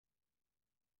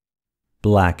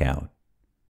Blackout.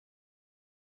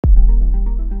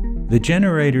 The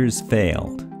generators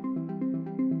failed.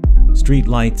 Street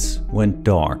lights went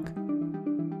dark.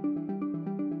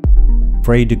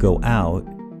 Afraid to go out,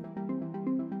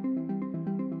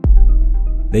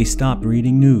 they stopped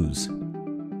reading news.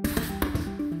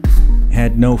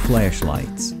 Had no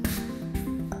flashlights.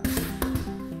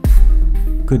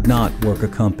 Could not work a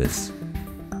compass.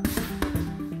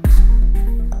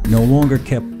 No longer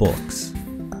kept books.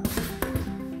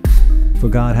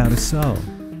 Forgot how to sew.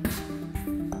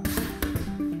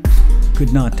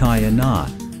 Could not tie a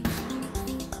knot.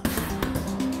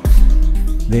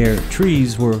 Their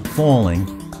trees were falling.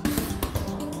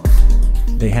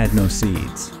 They had no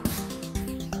seeds.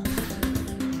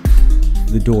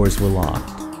 The doors were locked.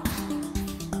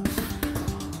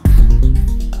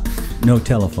 No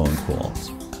telephone calls.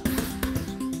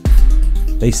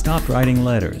 They stopped writing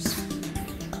letters.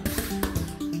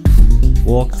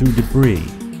 Walked through debris.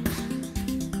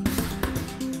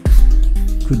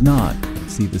 Could not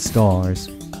see the stars.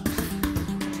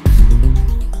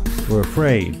 Were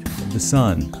afraid of the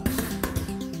sun.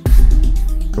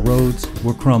 The roads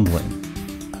were crumbling.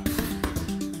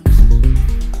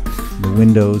 The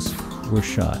windows were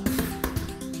shut.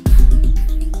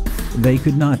 They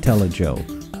could not tell a joke.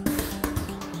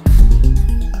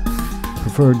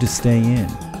 Preferred to stay in.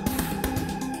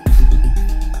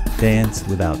 Danced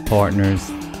without partners.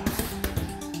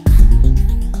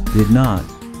 Did not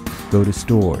go to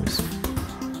stores.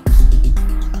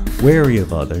 Wary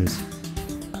of others.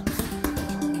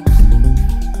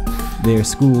 Their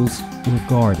schools were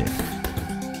guarded.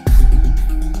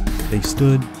 They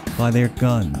stood by their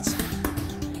guns.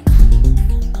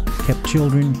 Kept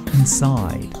children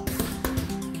inside.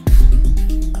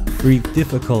 Breathed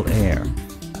difficult air.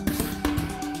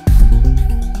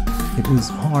 It was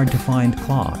hard to find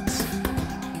clocks.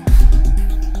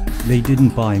 They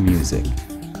didn't buy music.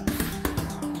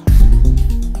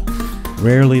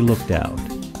 Rarely looked out.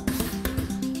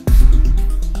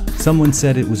 Someone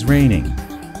said it was raining.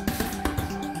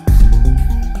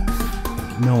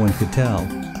 No one could tell.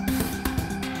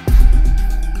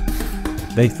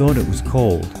 They thought it was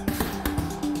cold.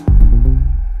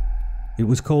 It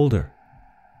was colder.